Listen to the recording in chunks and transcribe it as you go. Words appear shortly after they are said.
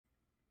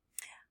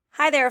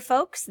Hi there,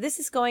 folks. This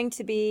is going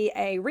to be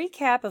a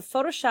recap of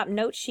Photoshop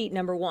Note Sheet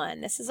number 1.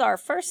 This is our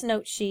first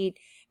note sheet,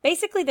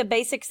 basically the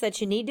basics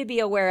that you need to be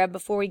aware of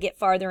before we get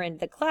farther into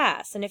the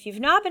class. And if you've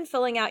not been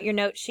filling out your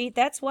note sheet,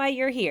 that's why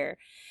you're here.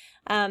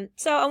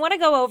 So I want to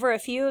go over a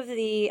few of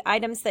the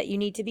items that you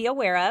need to be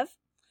aware of.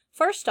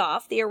 First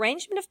off, the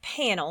arrangement of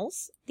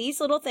panels. These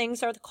little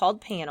things are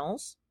called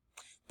panels.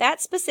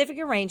 That specific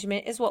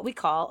arrangement is what we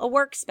call a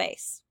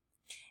workspace.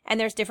 And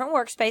there's different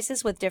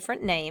workspaces with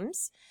different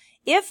names.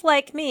 If,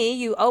 like me,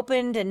 you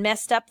opened and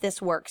messed up this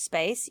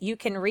workspace, you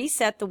can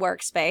reset the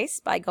workspace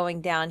by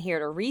going down here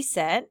to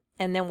Reset,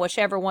 and then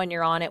whichever one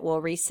you're on, it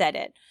will reset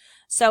it.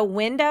 So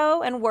Window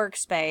and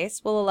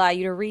Workspace will allow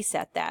you to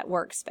reset that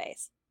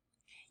workspace.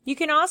 You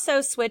can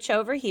also switch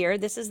over here.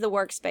 This is the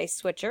Workspace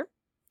switcher,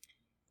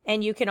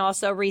 and you can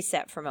also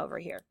reset from over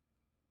here.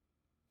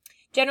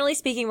 Generally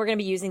speaking, we're going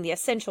to be using the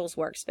Essentials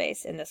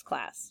workspace in this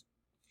class.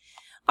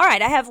 All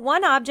right, I have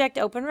one object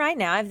open right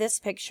now. I have this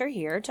picture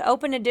here. To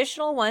open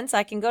additional ones,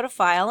 I can go to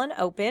File and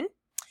Open,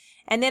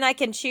 and then I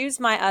can choose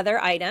my other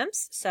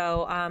items.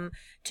 So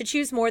to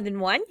choose more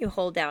than one, you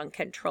hold down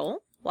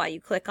Control while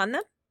you click on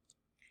them,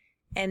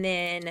 and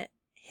then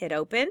hit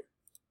Open,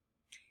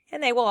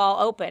 and they will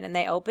all open, and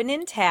they open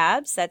in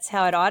tabs. That's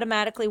how it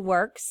automatically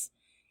works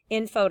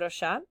in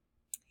Photoshop.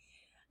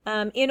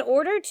 In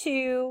order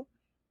to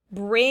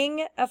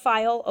bring a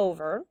file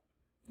over,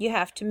 you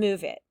have to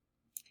move it.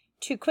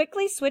 To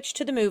quickly switch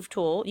to the Move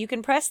tool, you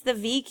can press the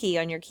V key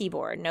on your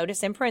keyboard.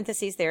 Notice in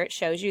parentheses there it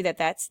shows you that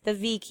that's the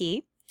V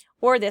key,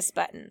 or this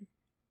button.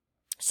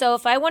 So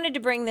if I wanted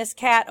to bring this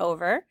cat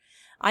over,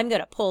 I'm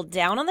going to pull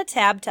down on the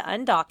tab to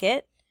undock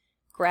it,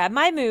 grab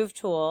my Move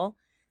tool,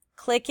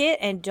 click it,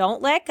 and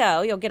don't let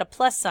go. You'll get a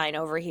plus sign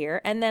over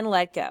here, and then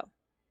let go.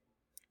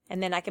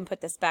 And then I can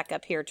put this back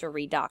up here to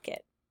redock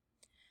it.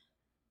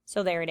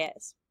 So there it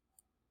is.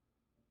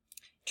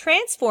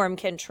 Transform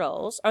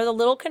controls are the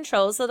little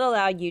controls that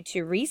allow you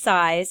to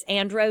resize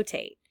and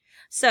rotate.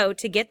 So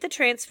to get the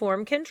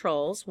transform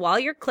controls, while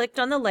you're clicked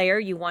on the layer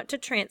you want to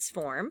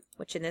transform,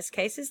 which in this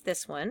case is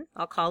this one,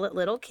 I'll call it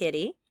Little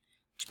Kitty,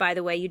 which by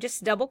the way you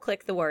just double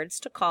click the words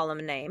to call them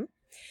a name.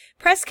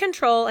 Press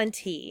Control and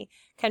T.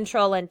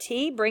 Control and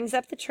T brings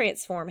up the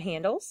transform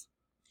handles.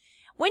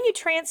 When you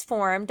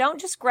transform, don't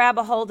just grab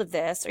a hold of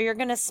this or you're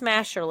going to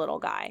smash your little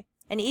guy.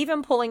 And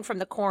even pulling from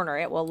the corner,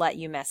 it will let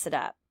you mess it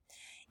up.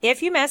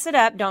 If you mess it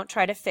up, don't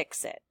try to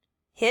fix it.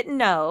 Hit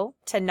No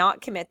to not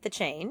commit the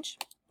change,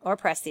 or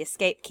press the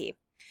Escape key.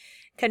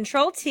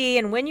 Control T,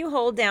 and when you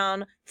hold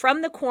down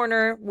from the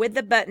corner with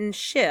the button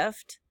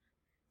Shift,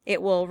 it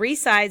will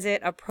resize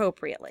it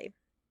appropriately.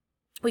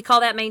 We call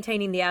that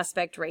maintaining the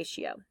aspect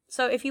ratio.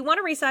 So if you want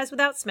to resize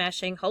without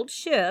smashing, hold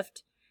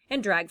Shift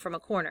and drag from a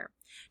corner.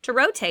 To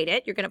rotate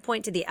it, you're going to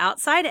point to the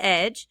outside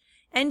edge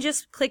and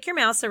just click your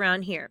mouse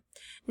around here.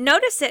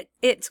 Notice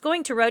it's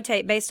going to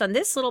rotate based on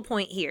this little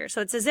point here.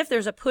 So it's as if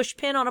there's a push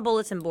pin on a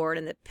bulletin board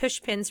and the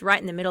push pin's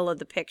right in the middle of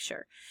the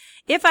picture.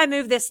 If I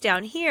move this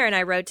down here and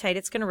I rotate,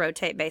 it's going to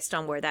rotate based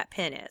on where that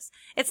pin is.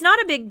 It's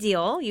not a big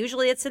deal.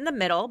 Usually it's in the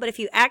middle, but if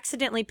you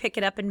accidentally pick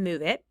it up and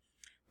move it,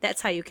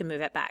 that's how you can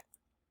move it back.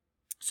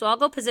 So I'll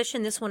go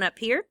position this one up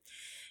here.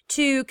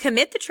 To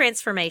commit the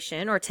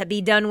transformation or to be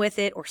done with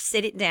it or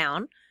sit it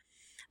down,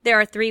 there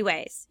are three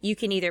ways. You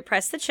can either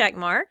press the check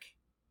mark,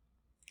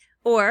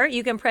 or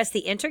you can press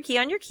the Enter key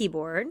on your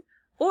keyboard,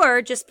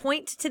 or just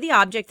point to the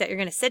object that you're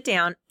going to sit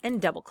down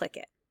and double click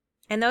it.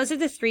 And those are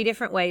the three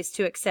different ways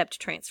to accept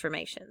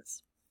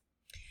transformations.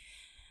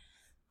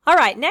 All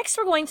right, next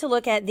we're going to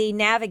look at the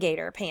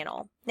Navigator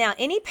panel. Now,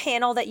 any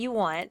panel that you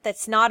want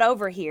that's not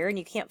over here and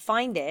you can't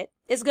find it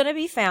is going to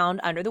be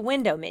found under the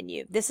Window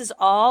menu. This is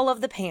all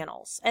of the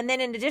panels. And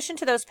then in addition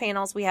to those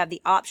panels, we have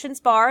the Options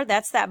bar,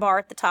 that's that bar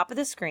at the top of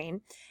the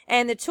screen,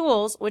 and the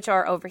Tools, which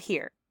are over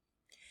here.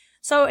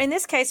 So in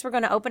this case, we're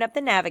going to open up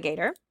the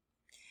Navigator.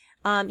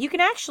 You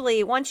can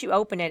actually, once you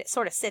open it, it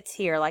sort of sits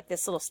here like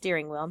this little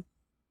steering wheel.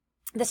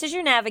 This is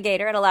your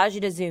Navigator. It allows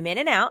you to zoom in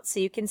and out so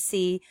you can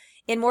see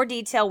in more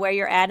detail where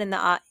you're at in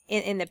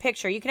the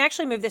picture. You can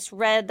actually move this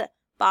red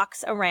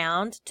box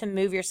around to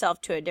move yourself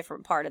to a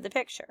different part of the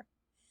picture.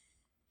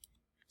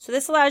 So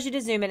this allows you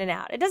to zoom in and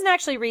out. It doesn't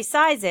actually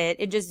resize it,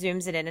 it just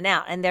zooms it in and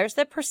out. And there's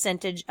the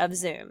percentage of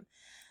zoom.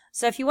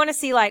 So if you want to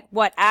see like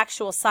what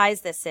actual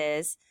size this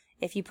is,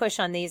 if you push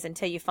on these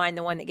until you find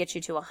the one that gets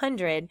you to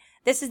 100,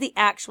 this is the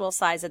actual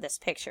size of this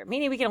picture,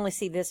 meaning we can only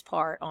see this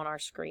part on our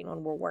screen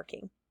when we're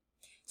working.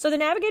 So the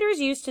Navigator is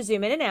used to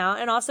zoom in and out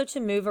and also to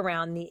move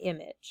around the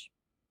image.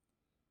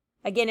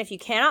 Again, if you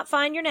cannot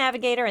find your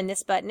Navigator and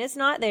this button is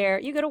not there,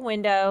 you go to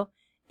Window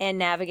and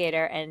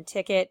Navigator and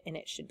tick it and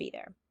it should be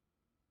there.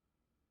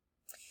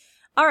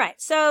 All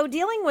right, so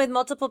dealing with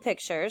multiple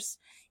pictures,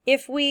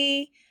 if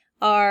we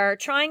are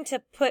trying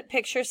to put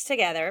pictures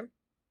together,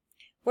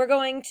 we're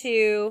going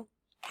to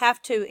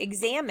have to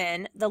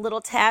examine the little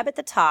tab at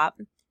the top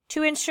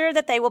to ensure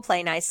that they will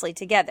play nicely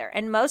together.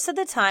 And most of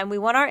the time, we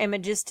want our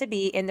images to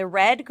be in the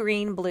red,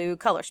 green, blue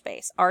color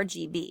space,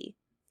 RGB.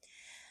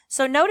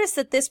 So notice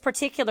that this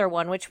particular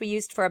one, which we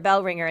used for a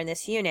bell ringer in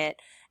this unit,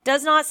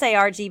 does not say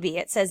RGB.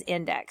 It says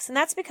index. And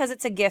that's because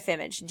it's a GIF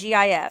image,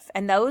 GIF.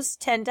 And those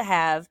tend to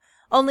have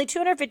only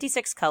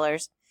 256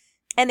 colors,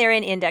 and they're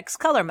in index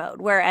color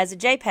mode, whereas a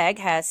JPEG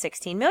has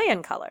 16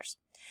 million colors.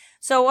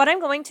 So what I'm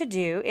going to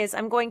do is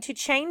I'm going to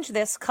change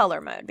this color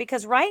mode,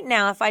 because right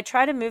now if I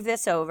try to move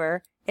this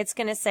over, it's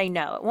going to say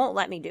no. It won't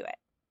let me do it.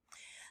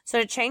 So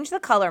to change the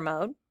color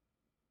mode,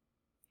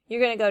 you're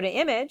going to go to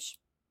Image,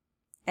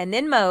 and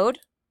then Mode,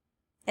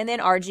 and then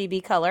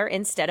RGB color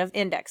instead of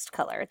indexed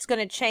color. It's going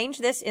to change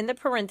this in the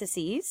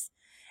parentheses,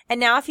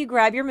 and now if you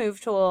grab your Move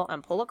tool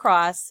and pull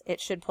across,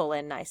 it should pull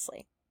in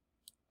nicely.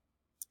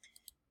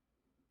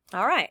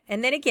 All right,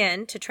 and then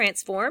again, to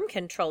transform,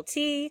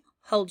 Control-T,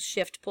 hold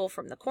Shift-Pull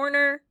from the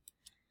corner,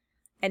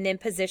 and then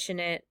position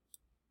it,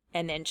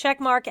 and then check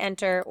mark,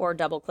 Enter, or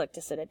double-click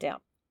to set it down.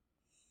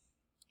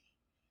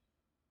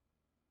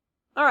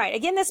 All right,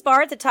 again, this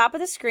bar at the top of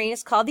the screen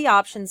is called the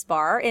Options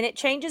bar, and it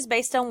changes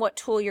based on what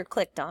tool you're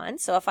clicked on.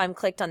 So if I'm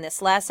clicked on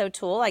this lasso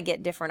tool, I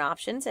get different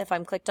options. If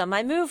I'm clicked on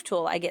my Move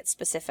tool, I get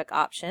specific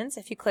options.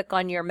 If you click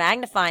on your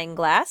magnifying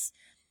glass,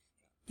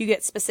 you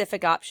get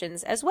specific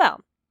options as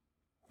well.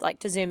 Like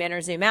to zoom in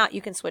or zoom out,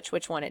 you can switch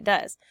which one it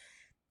does.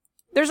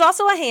 There's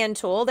also a hand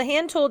tool. The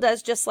hand tool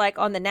does just like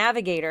on the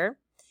navigator.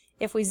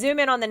 If we zoom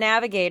in on the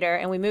navigator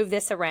and we move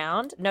this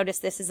around, notice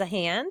this is a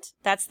hand.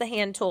 That's the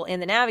hand tool in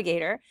the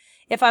navigator.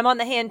 If I'm on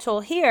the hand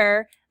tool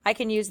here, I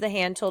can use the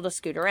hand tool to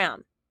scoot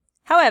around.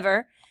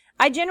 However,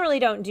 I generally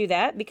don't do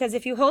that because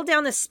if you hold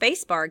down the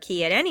spacebar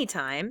key at any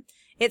time,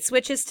 it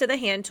switches to the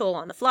hand tool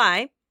on the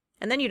fly,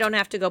 and then you don't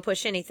have to go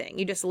push anything.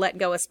 You just let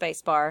go of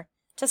spacebar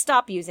to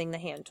stop using the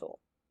hand tool.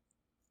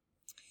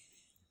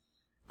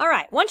 All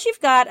right, once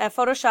you've got a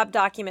Photoshop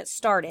document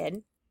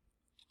started,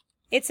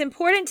 it's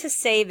important to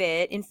save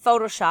it in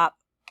Photoshop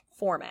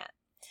format.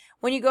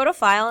 When you go to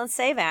File and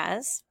Save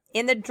As,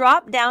 in the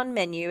drop-down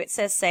menu, it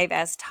says Save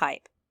As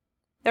Type.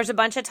 There's a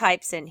bunch of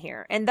types in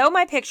here. And though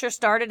my picture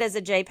started as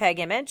a JPEG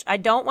image, I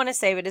don't want to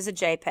save it as a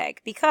JPEG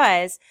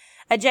because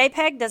a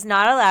JPEG does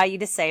not allow you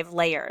to save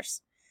layers.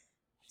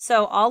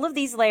 So all of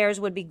these layers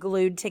would be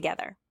glued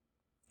together,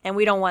 and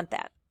we don't want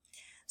that.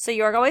 So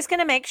you're always going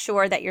to make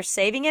sure that you're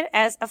saving it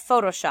as a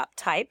Photoshop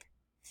type.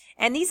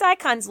 And these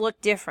icons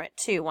look different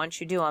too once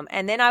you do them.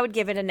 And then I would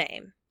give it a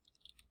name.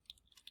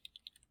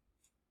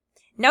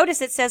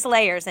 Notice it says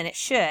layers, and it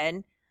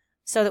should,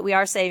 so that we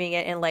are saving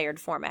it in layered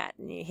format.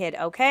 And you hit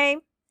OK,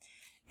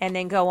 and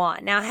then go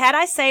on. Now, had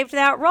I saved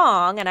that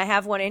wrong, and I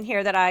have one in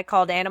here that I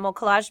called Animal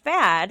Collage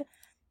Bad,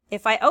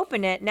 if I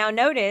open it, now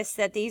notice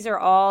that these are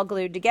all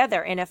glued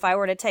together. And if I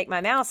were to take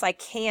my mouse, I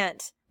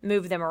can't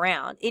move them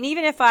around. And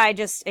even if I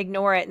just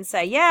ignore it and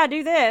say, yeah,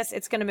 do this,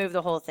 it's going to move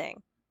the whole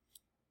thing.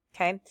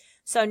 Okay,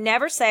 so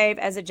never save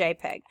as a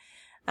JPEG.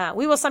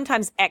 We will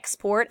sometimes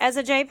export as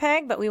a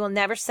JPEG, but we will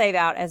never save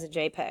out as a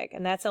JPEG.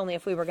 And that's only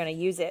if we were going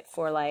to use it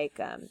for like,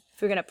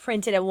 if we we're going to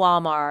print it at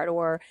Walmart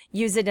or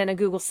use it in a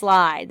Google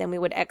Slide, then we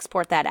would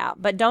export that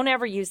out. But don't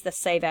ever use the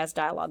Save As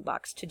dialog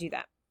box to do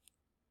that.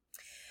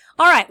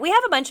 All right, we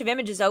have a bunch of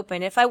images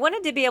open. If I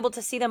wanted to be able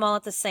to see them all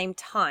at the same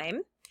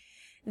time,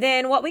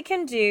 then what we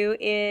can do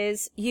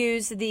is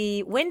use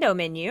the window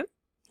menu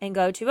and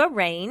go to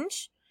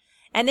Arrange,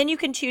 and then you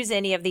can choose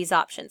any of these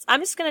options.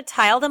 I'm just going to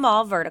tile them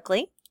all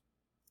vertically,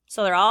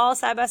 so they're all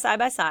side by side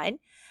by side.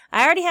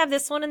 I already have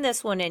this one and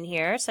this one in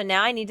here, so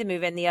now I need to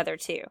move in the other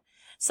two.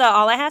 So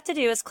all I have to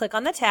do is click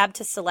on the tab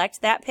to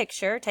select that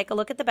picture, take a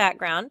look at the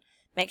background,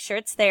 make sure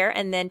it's there,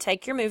 and then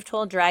take your Move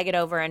tool, drag it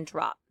over, and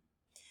drop.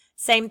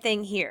 Same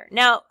thing here.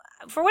 Now,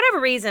 for whatever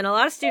reason, a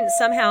lot of students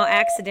somehow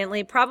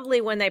accidentally, probably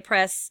when they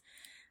press,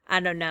 I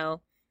don't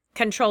know,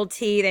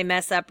 Control-T, they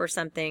mess up or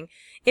something.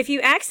 If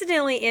you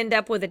accidentally end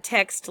up with a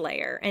text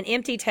layer, an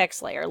empty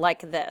text layer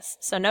like this.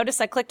 So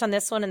notice I clicked on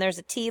this one and there's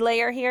a T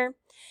layer here.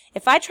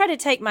 If I try to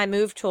take my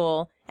Move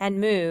tool and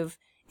move,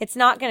 it's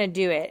not going to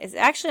do it. It's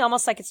actually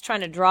almost like it's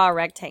trying to draw a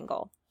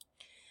rectangle.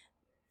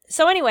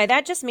 So anyway,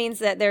 that just means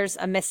that there's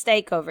a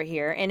mistake over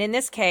here. And in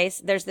this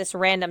case, there's this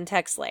random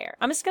text layer.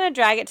 I'm just going to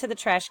drag it to the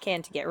trash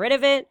can to get rid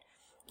of it.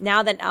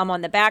 Now that I'm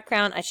on the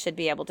background, I should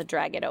be able to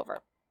drag it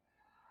over.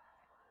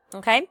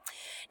 Okay,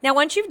 now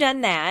once you've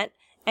done that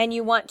and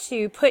you want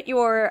to put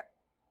your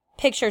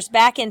pictures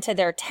back into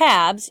their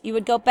tabs, you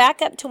would go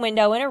back up to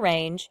Window and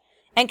Arrange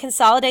and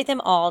consolidate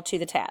them all to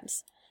the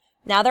tabs.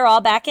 Now they're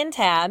all back in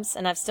tabs,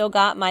 and I've still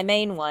got my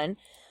main one.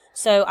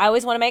 So I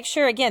always want to make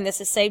sure, again, this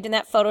is saved in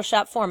that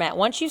Photoshop format.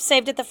 Once you've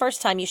saved it the first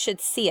time, you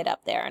should see it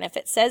up there. And if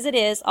it says it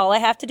is, all I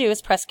have to do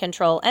is press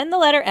Control and the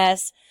letter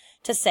S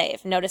to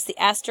save. Notice the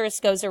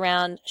asterisk goes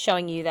around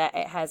showing you that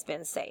it has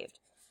been saved.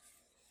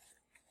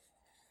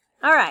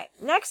 All right,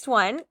 next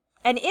one.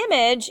 An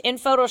image in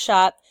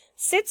Photoshop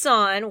sits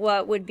on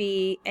what would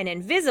be an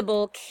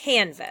invisible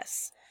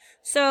canvas.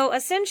 So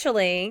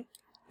essentially,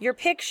 your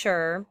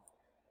picture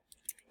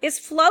is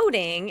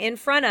floating in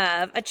front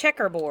of a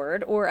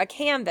checkerboard or a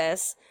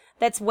canvas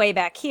that's way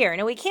back here.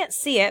 Now, we can't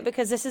see it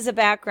because this is a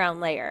background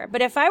layer.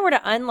 But if I were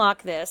to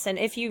unlock this, and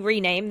if you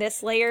rename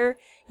this layer,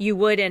 you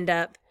would end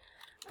up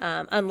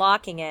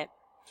unlocking it.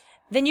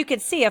 then you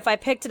could see if I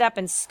picked it up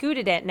and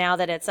scooted it now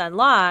that it's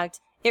unlocked,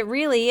 it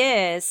really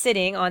is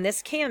sitting on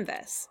this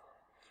canvas.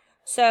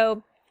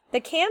 So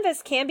the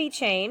canvas can be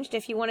changed.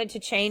 If you wanted to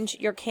change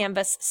your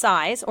canvas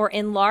size or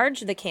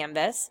enlarge the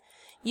canvas,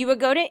 you would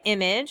go to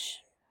Image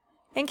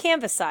and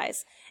Canvas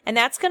Size. And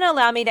that's going to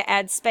allow me to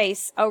add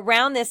space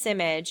around this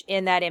image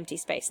in that empty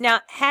space.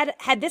 Now,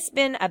 had this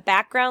been a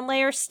background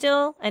layer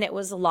still and it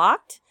was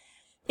locked,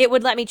 it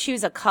would let me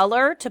choose a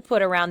color to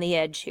put around the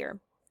edge here.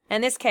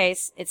 In this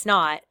case, it's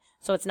not,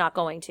 so it's not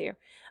going to.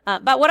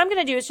 But what I'm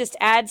going to do is just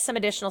add some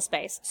additional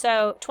space.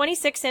 So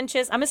 26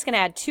 inches, I'm just going to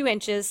add 2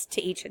 inches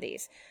to each of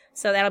these.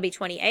 So that'll be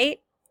 28,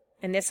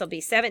 and this will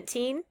be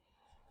 17.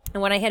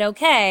 And when I hit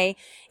OK,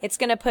 it's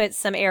going to put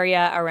some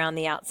area around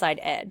the outside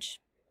edge.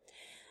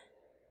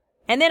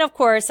 And then, of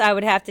course, I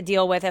would have to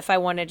deal with if I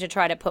wanted to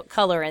try to put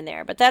color in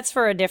there. But that's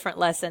for a different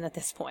lesson at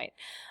this point.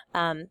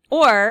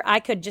 Or I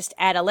could just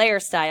add a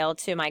layer style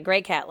to my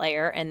gray cat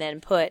layer and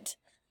then put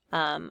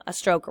a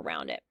stroke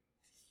around it.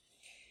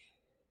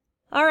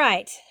 All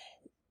right.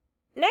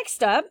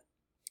 Next up,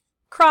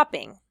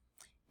 cropping.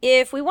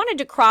 If we wanted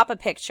to crop a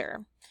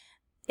picture,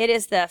 it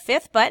is the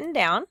 5th button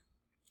down.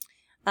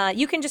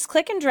 You can just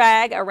click and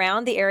drag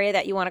around the area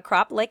that you want to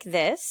crop like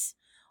this.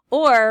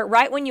 Or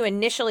right when you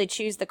initially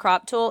choose the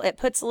crop tool, it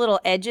puts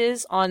little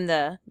edges on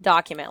the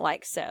document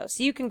like so.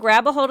 So you can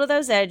grab a hold of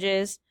those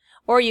edges,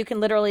 or you can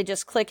literally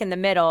just click in the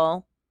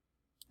middle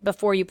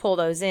before you pull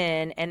those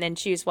in and then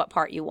choose what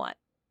part you want.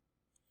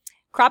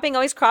 Cropping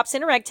always crops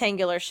in a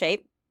rectangular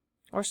shape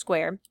or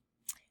square.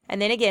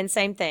 And then again,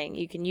 same thing.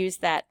 You can use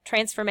that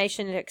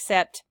transformation to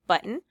accept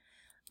button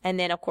and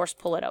then of course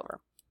pull it over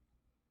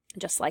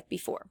just like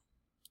before.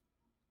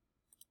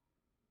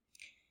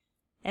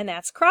 And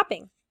that's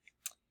cropping.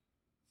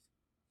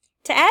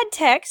 To add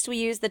text, we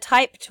use the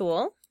Type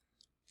tool.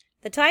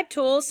 The Type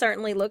tool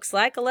certainly looks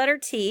like a letter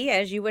T,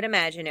 as you would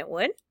imagine it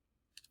would.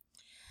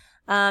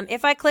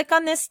 If I click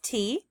on this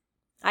T,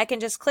 I can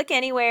just click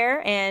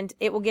anywhere and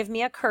it will give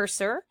me a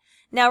cursor.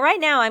 Now, right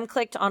now, I'm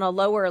clicked on a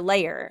lower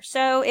layer.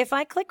 So if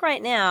I click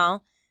right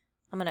now,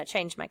 I'm going to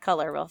change my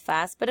color real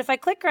fast, but if I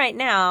click right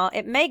now,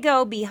 it may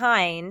go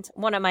behind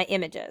one of my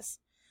images.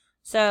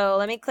 So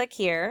let me click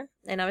here,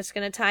 and I'm just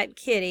going to type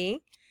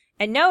kitty,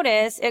 and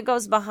notice it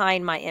goes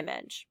behind my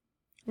image.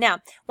 Now,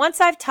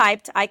 once I've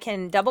typed, I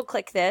can double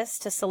click this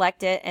to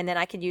select it, and then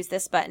I can use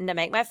this button to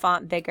make my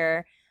font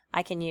bigger.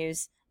 I can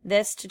use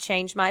this to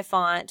change my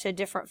font to a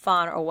different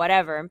font or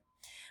whatever.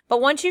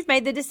 But once you've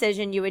made the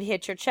decision, you would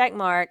hit your check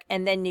mark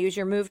and then use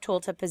your move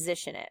tool to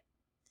position it.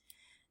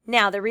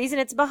 Now, the reason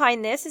it's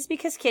behind this is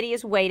because kitty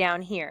is way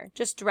down here.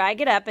 Just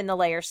drag it up in the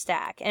layer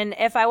stack. And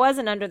if I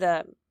wasn't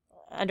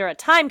under a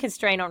time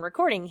constraint on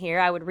recording here,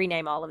 I would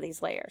rename all of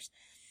these layers.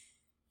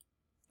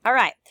 All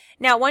right.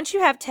 Now, once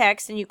you have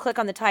text and you click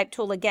on the Type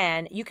tool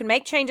again, you can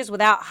make changes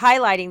without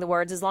highlighting the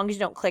words as long as you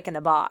don't click in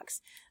the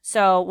box.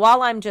 So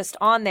while I'm just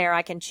on there,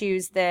 I can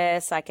choose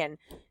this. I can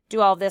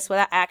do all this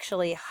without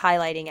actually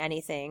highlighting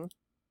anything,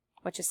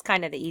 which is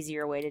kind of the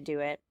easier way to do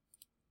it.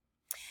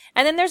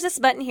 And then there's this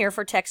button here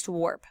for text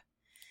warp.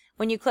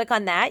 When you click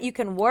on that, you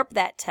can warp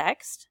that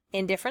text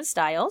in different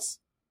styles.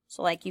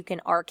 So like you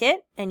can arc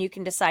it and you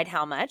can decide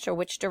how much or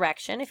which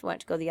direction if you want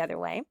to go the other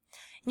way.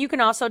 You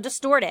can also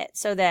distort it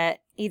so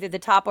that either the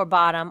top or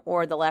bottom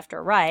or the left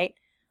or right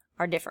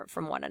are different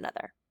from one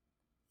another.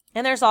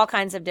 And there's all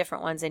kinds of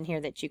different ones in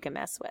here that you can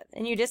mess with.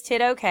 And you just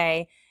hit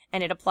OK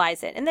and it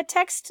applies it. And the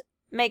text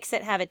makes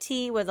it have a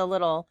T with a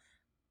little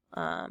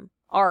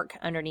arc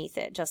underneath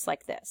it, just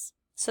like this,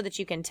 so that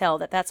you can tell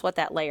that that's what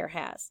that layer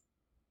has.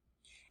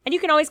 And you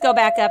can always go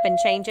back up and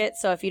change it.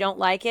 So if you don't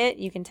like it,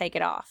 you can take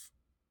it off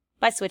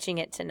by switching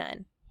it to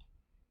none.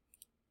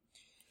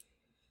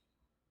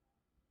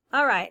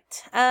 All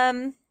right,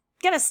 going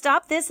to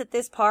stop this at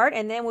this part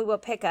and then we will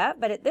pick up.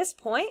 But at this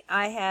point,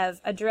 I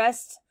have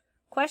addressed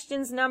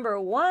questions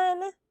number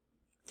 1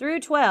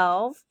 through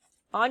 12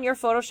 on your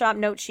Photoshop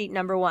note sheet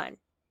number 1.